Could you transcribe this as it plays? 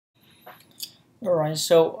Alright,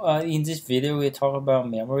 so in this video we talk about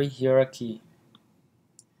memory hierarchy.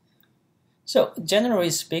 So generally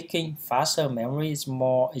speaking, faster memory is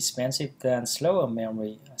more expensive than slower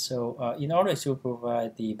memory. So in order to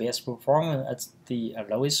provide the best performance at the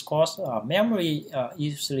lowest cost, memory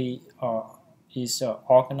usually is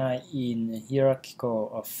organized in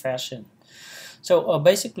hierarchical fashion. So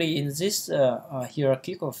basically in this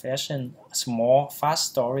hierarchical fashion, small fast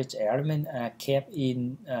storage elements are kept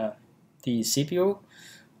in the CPU.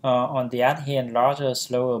 On the other hand, larger,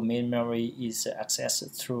 slower main memory is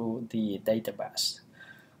accessed through the database.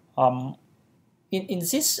 Um, in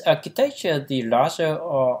this architecture, the larger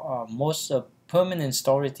or most permanent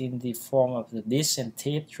storage in the form of the disk and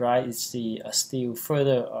tape drive is still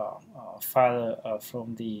farther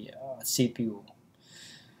from the CPU.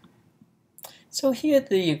 So here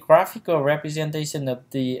the graphical representation of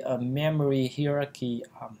the memory hierarchy.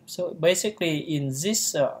 So basically in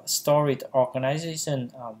this storage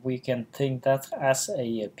organization, we can think that as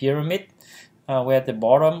a pyramid, where at the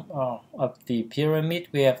bottom of the pyramid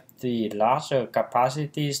we have the larger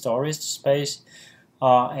capacity storage space,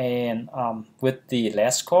 and with the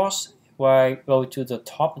less cost. While go to the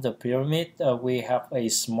top of the pyramid, we have a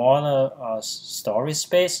smaller storage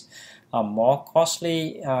space, more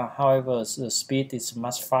costly. However, the speed is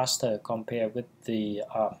much faster compared with the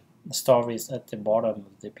storage at the bottom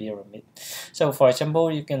of the pyramid. So, for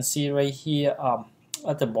example, you can see right here.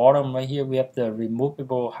 At the bottom right here we have the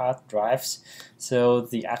removable hard drives, so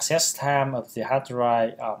the access time of the hard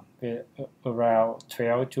drive around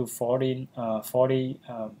 12 to 40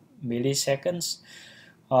 milliseconds,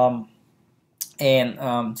 um,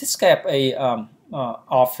 and this gap a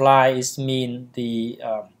offline is mean the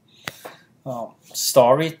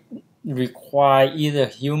storage require either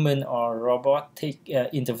human or robotic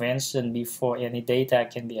intervention before any data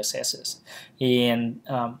can be accessed. And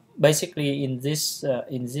basically, in this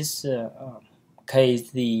case,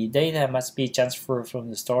 the data must be transferred from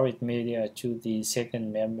the storage media to the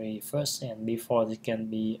second memory first, and before it can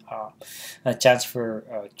be transferred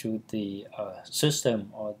to the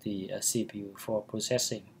system or the CPU for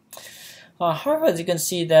processing. However, you can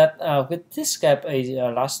see that with this gap,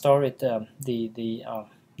 a large storage,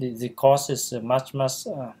 the cost is much less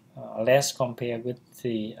compared with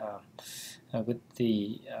the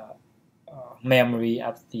memory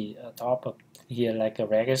at the top of here, like a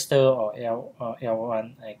register or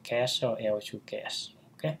L1 cache or L2 cache.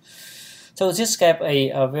 Okay, so this gave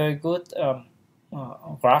a very good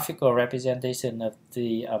graphical representation of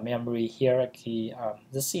the memory hierarchy.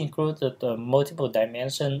 This included multiple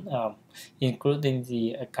dimensions, including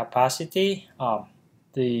the capacity,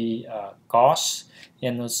 the cost,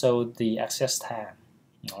 and also the access time.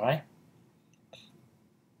 All right.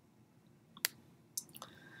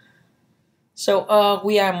 So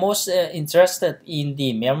we are most interested in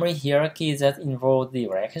the memory hierarchy that involve the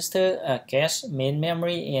register, cache, main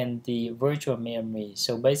memory, and the virtual memory.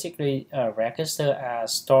 So basically, register are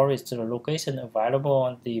storage location available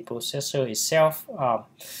on the processor itself.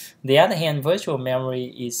 The other hand, virtual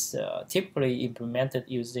memory is typically implemented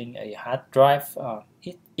using a hard drive.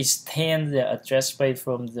 It extends the address space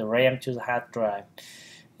from the RAM to the hard drive,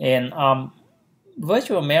 and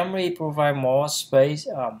virtual memory provide more space.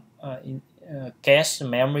 Cache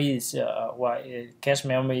memory is cache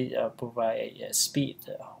memory provide a speed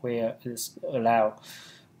where it allow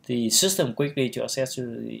the system quickly to access to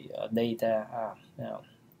the data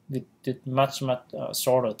with much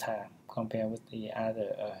shorter time compared with the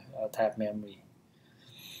other type memory.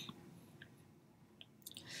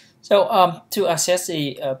 So to access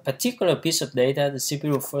a particular piece of data, the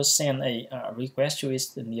CPU first send a request to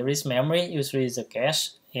its nearest memory, usually is a cache,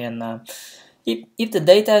 and if the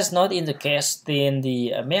data is not in the cache, then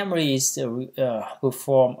the memory is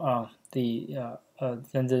perform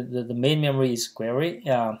then the main memory is queried.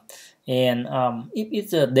 And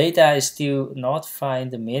if the data is still not found in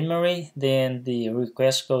the main memory, then the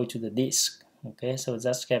request go to the disk. Okay, so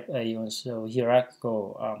that's kept a also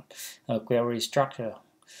hierarchical query structure.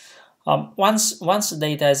 Once the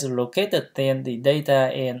data is located, then the data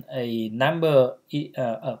and a number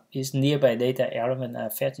is nearby data element are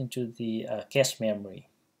fed into the cache memory.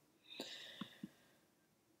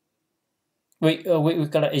 We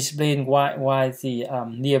gonna explain why the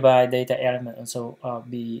nearby data element also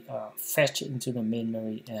be fetched into the main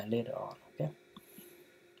memory later on. Okay.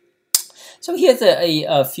 So here's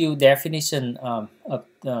a few definition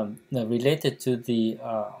related to the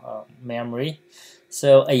memory.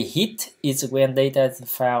 So a hit is when data is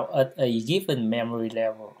found at a given memory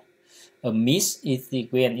level. A miss is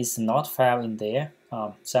when it's not found in there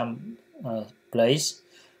some place.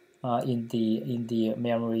 in the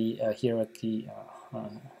memory hierarchy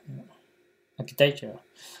architecture.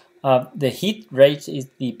 The hit rate is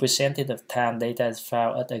the percentage of time data is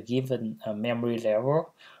found at a given memory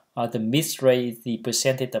level. The miss rate is the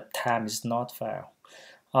percentage of time is not found.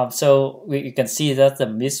 So you can see that the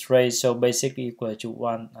miss rate so basically equal to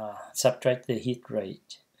 1 subtract the hit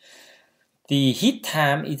rate. The hit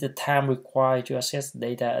time is the time required to access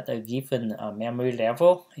data at a given memory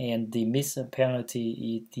level, and the miss penalty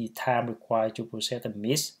is the time required to process a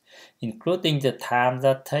miss, including the time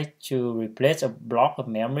that takes to replace a block of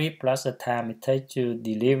memory plus the time it takes to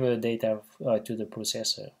deliver data to the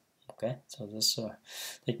processor. Okay, so this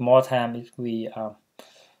take more time if we have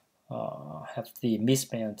the miss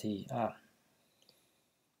penalty.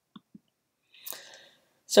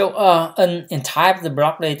 So in type, the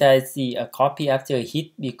block data is the copy after a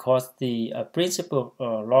hit because the principle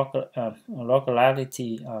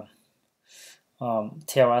locality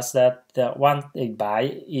tell us that once a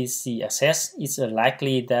byte is the access, it's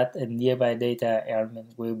likely that a nearby data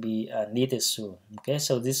element will be needed soon. Okay,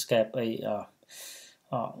 so this got a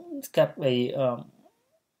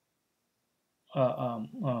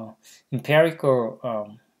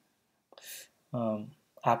empirical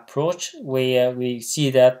approach where we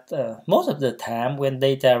see that most of the time when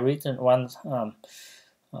data written one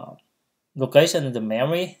location in the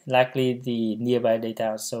memory, likely the nearby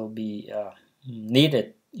data also be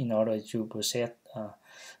needed in order to process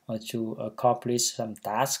or to accomplish some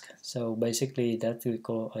task. So basically that we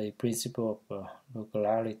call a principle of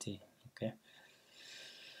locality. Okay.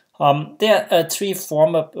 There are three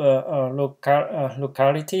forms of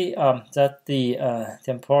locality. That the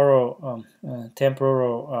temporal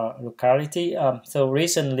locality. So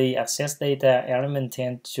recently accessed data element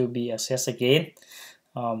tend to be accessed again.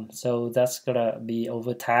 So that's gonna be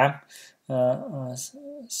over time.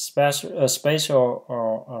 Spatial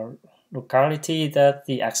or locality that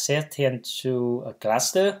the access tends to a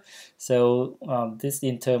cluster. So this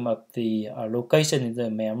in terms of the location in the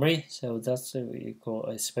memory. So that's what we call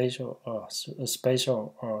a spatial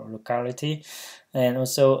locality, and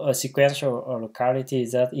also a sequential locality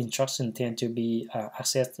that instruction tend to be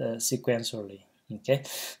accessed sequentially. Okay,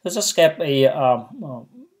 let's just get a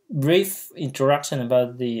brief introduction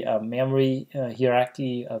about the memory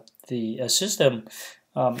hierarchy of the system.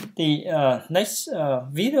 The next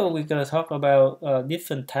video we're gonna talk about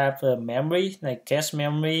different types of memory like cache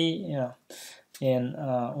memory and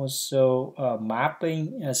also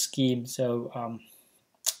mapping scheme. So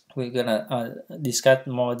we're gonna discuss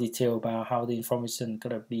more detail about how the information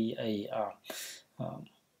gonna be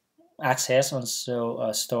access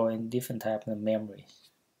also stored in different types of memory.